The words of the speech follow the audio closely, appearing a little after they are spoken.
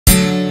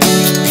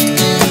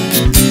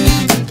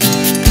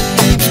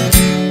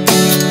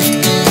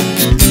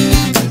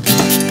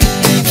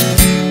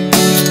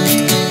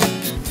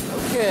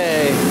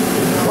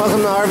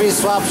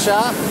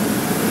Swapshop.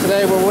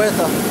 Today we're with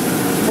a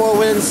Four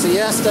Winds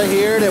Siesta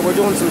here that we're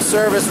doing some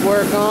service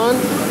work on.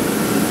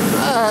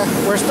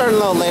 We're starting a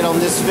little late on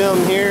this film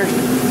here.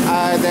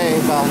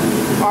 They've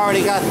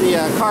already got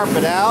the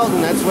carpet out,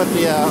 and that's what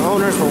the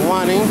owners were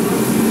wanting.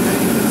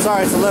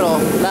 Sorry it's a little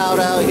loud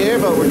out here,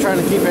 but we're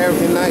trying to keep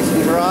everything nice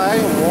and dry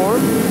and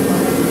warm.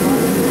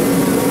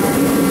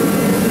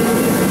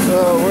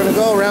 So we're going to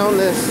go around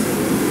this.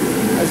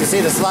 As you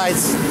see, the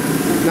slide's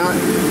not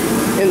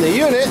in the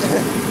unit.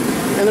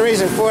 And the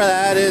reason for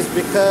that is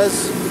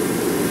because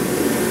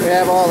we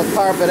have all the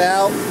carpet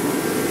out.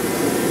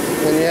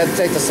 And you had to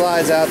take the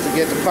slides out to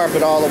get the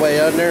carpet all the way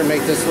under and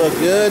make this look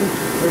good.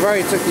 We've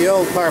already took the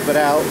old carpet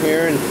out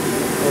here and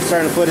we're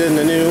starting to put in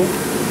the new.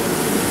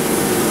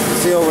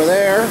 See over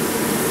there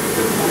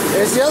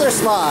is the other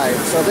slide.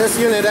 So this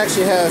unit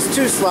actually has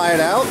two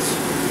slide outs.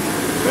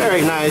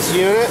 Very nice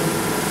unit.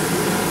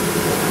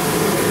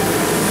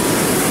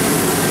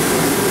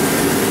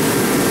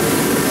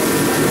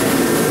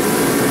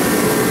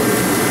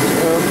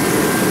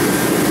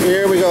 So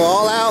here we go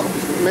all out.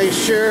 Make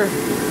sure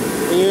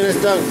the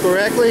unit's done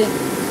correctly.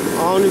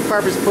 All new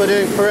carpets put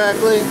in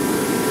correctly.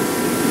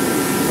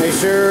 Make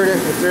sure that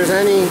if there's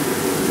any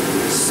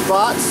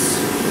spots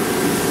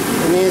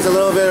it needs a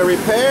little bit of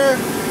repair,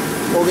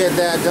 we'll get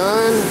that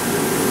done.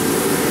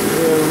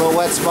 There's little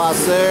wet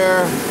spots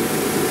there.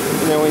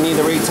 And then we need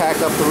to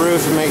re-tack up the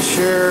roof and make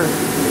sure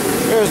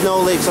there's no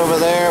leaks over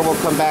there. We'll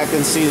come back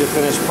and see the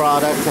finished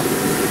product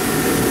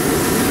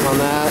on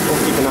that. We'll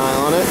keep an eye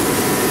on it.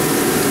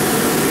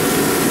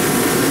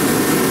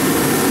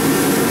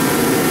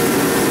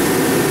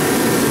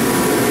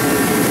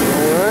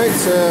 Alright,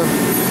 so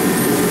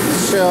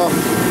she'll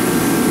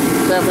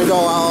definitely go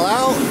all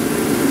out.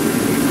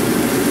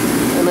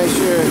 Make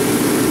sure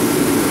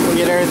we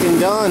get everything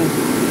done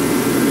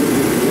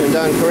and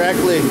done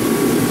correctly.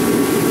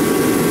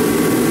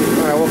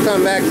 Alright, we'll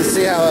come back to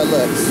see how it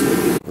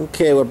looks.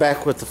 Okay, we're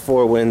back with the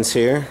Four Winds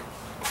here.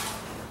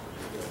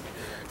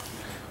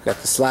 Got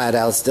the slide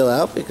out still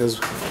out because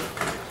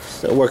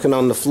still working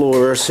on the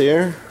floors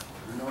here.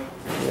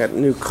 Got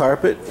new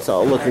carpet, it's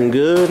all looking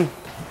good.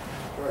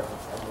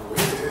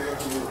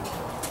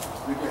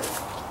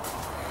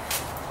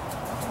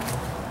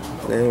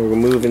 Then we're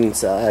moving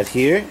inside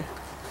here.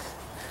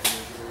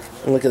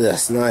 Look at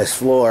this nice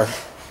floor.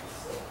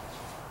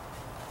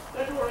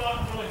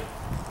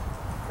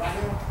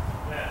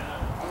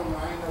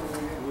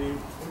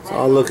 It's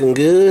all looking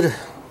good.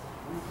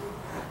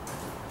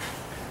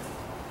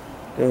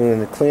 Doing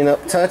the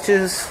cleanup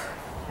touches.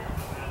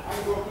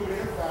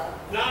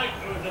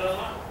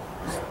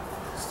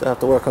 Still have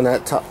to work on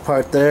that top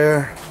part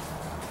there.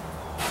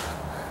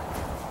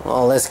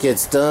 All this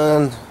gets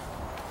done.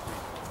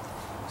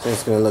 So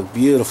it's going to look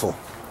beautiful.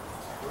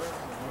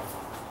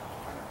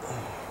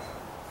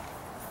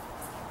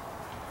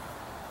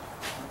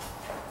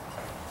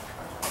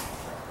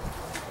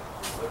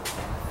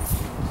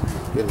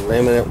 Good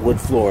laminate wood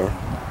floor.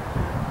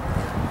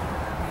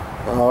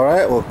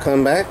 Alright, we'll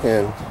come back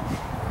and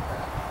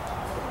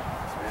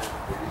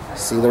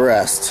see the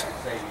rest.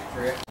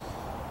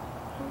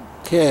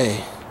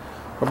 Okay,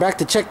 we're back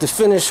to check the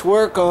finished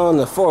work on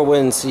the Four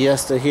Winds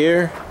Siesta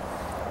here.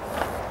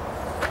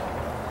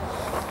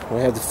 We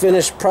have the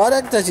finished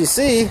product. As you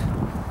see,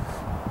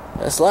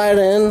 the slide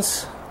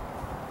ends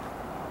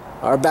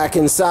are back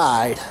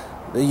inside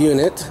the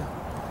unit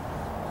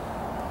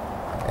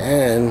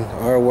and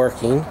are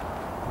working.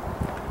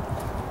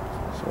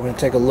 So we're going to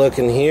take a look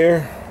in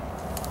here.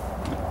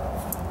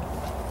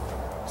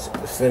 See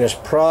the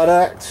finished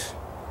product.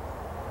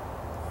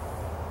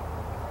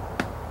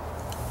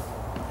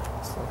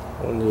 So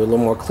I'm going to do a little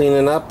more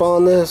cleaning up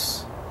on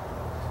this.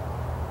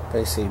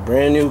 Basically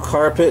brand new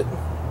carpet.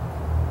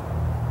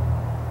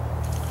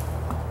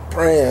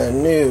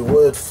 Brand new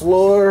wood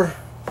floor.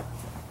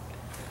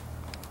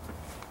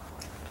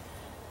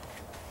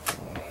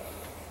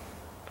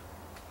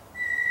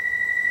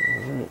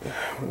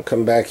 We'll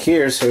come back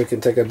here so we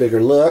can take a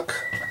bigger look.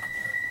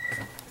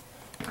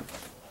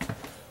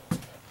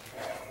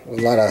 There's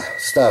a lot of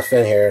stuff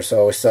in here,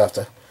 so we still have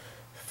to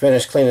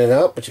finish cleaning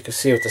up, but you can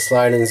see what the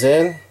sliding's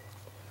in.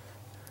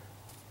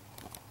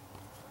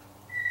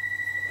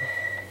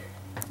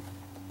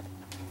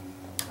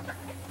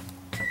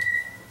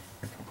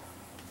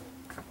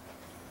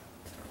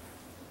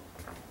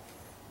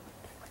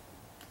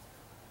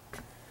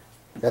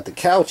 Got the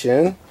couch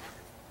in.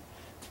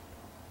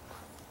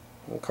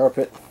 The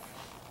carpet.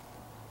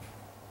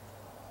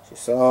 As you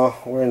saw,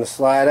 we're in the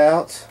slide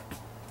out.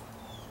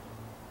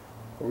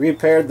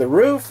 Repaired the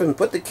roof and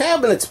put the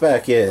cabinets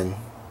back in.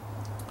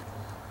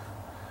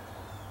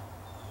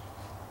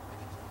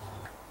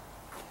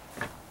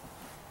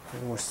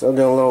 And we're still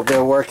doing a little bit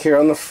of work here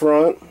on the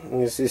front.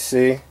 And as you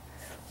see,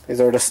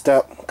 these are the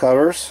step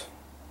covers.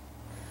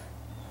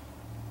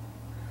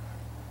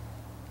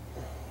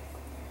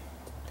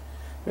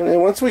 And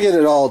then once we get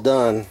it all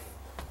done,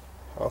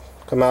 I'll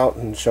come out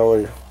and show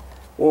you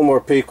one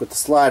more peek with the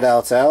slide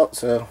outs out,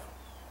 so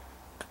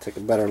take a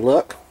better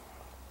look.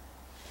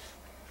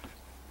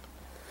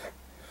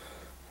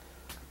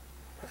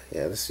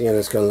 Yeah, this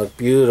unit's going to look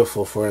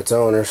beautiful for its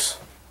owners.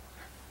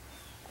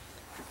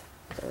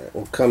 Alright,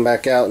 we'll come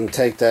back out and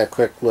take that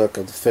quick look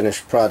at the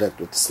finished product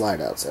with the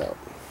slide outs out.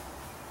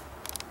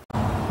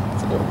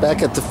 So we're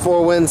back at the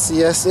Four Winds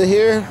Siesta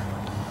here,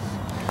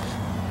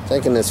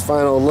 taking this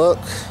final look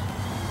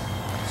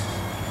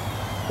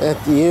at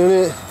the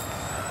unit.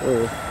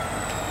 We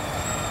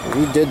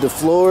redid the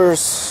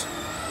floors.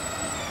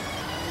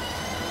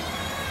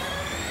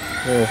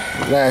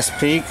 Last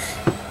peek,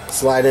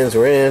 slide-ins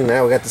were in.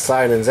 Now we got the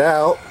slide-ins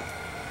out,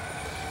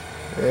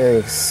 and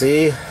you can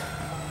see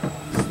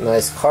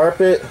nice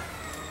carpet.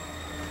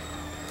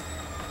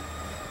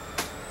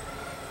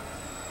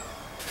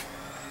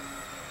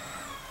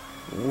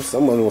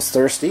 Someone was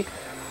thirsty.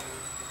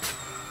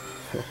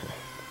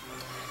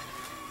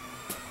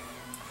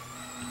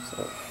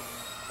 So,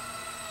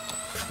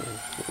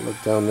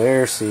 look down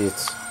there, see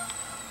it's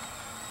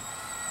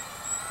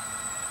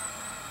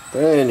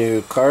brand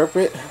new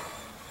carpet.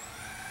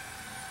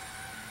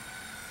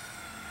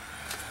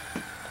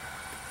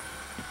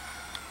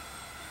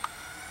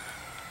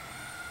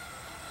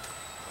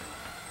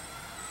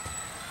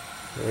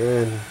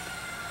 And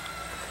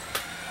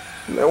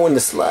when the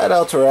slide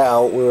outs are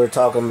out, we were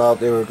talking about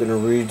they were going to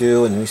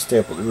redo and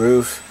restaple the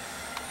roof.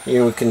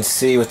 Here we can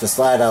see with the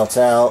slide outs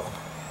out,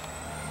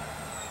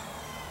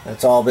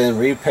 it's all been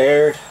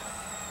repaired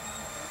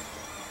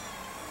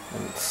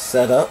and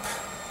set up.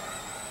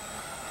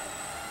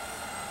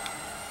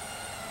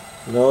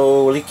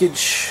 No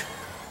leakage.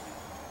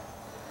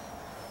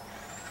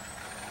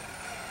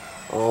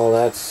 All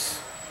that's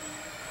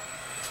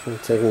been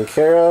taken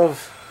care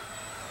of.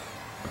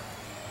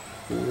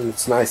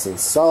 It's nice and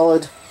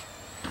solid.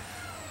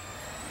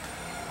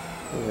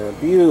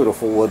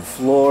 Beautiful wood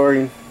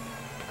flooring.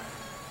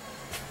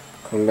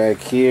 Come back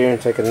here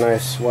and take a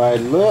nice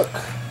wide look.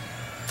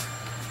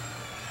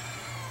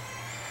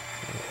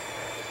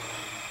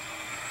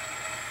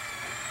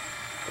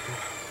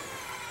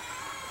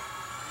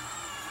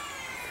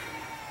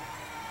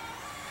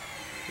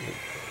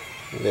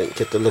 Didn't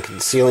get to look at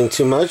the ceiling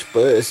too much,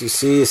 but as you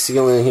see, the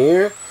ceiling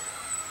here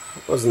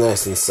was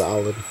nice and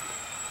solid.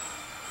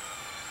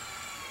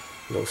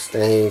 No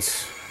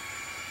stains.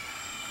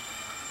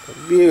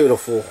 A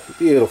beautiful,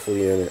 beautiful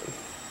unit.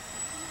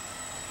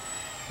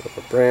 With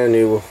a brand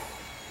new,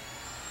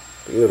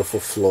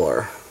 beautiful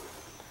floor.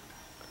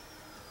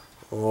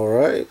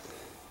 Alright.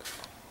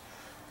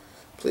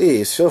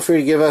 Please feel free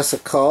to give us a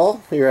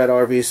call here at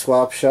RV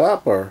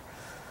Swapshop, or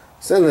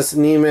send us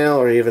an email,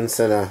 or even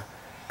send a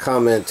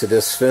comment to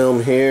this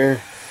film here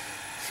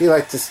if you'd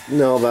like to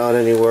know about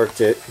any work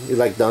that you'd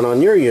like done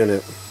on your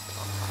unit.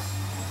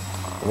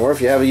 Or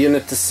if you have a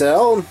unit to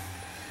sell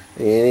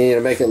and you need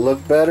to make it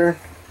look better,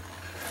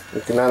 we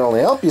can not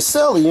only help you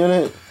sell the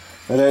unit,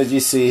 but as you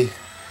see,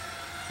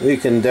 we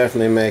can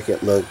definitely make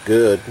it look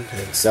good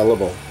and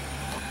sellable.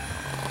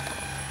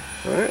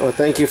 Alright, well,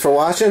 thank you for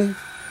watching.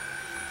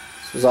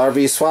 This was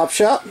RV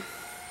Swapshop.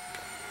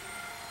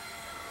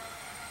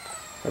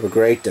 Have a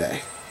great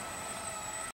day.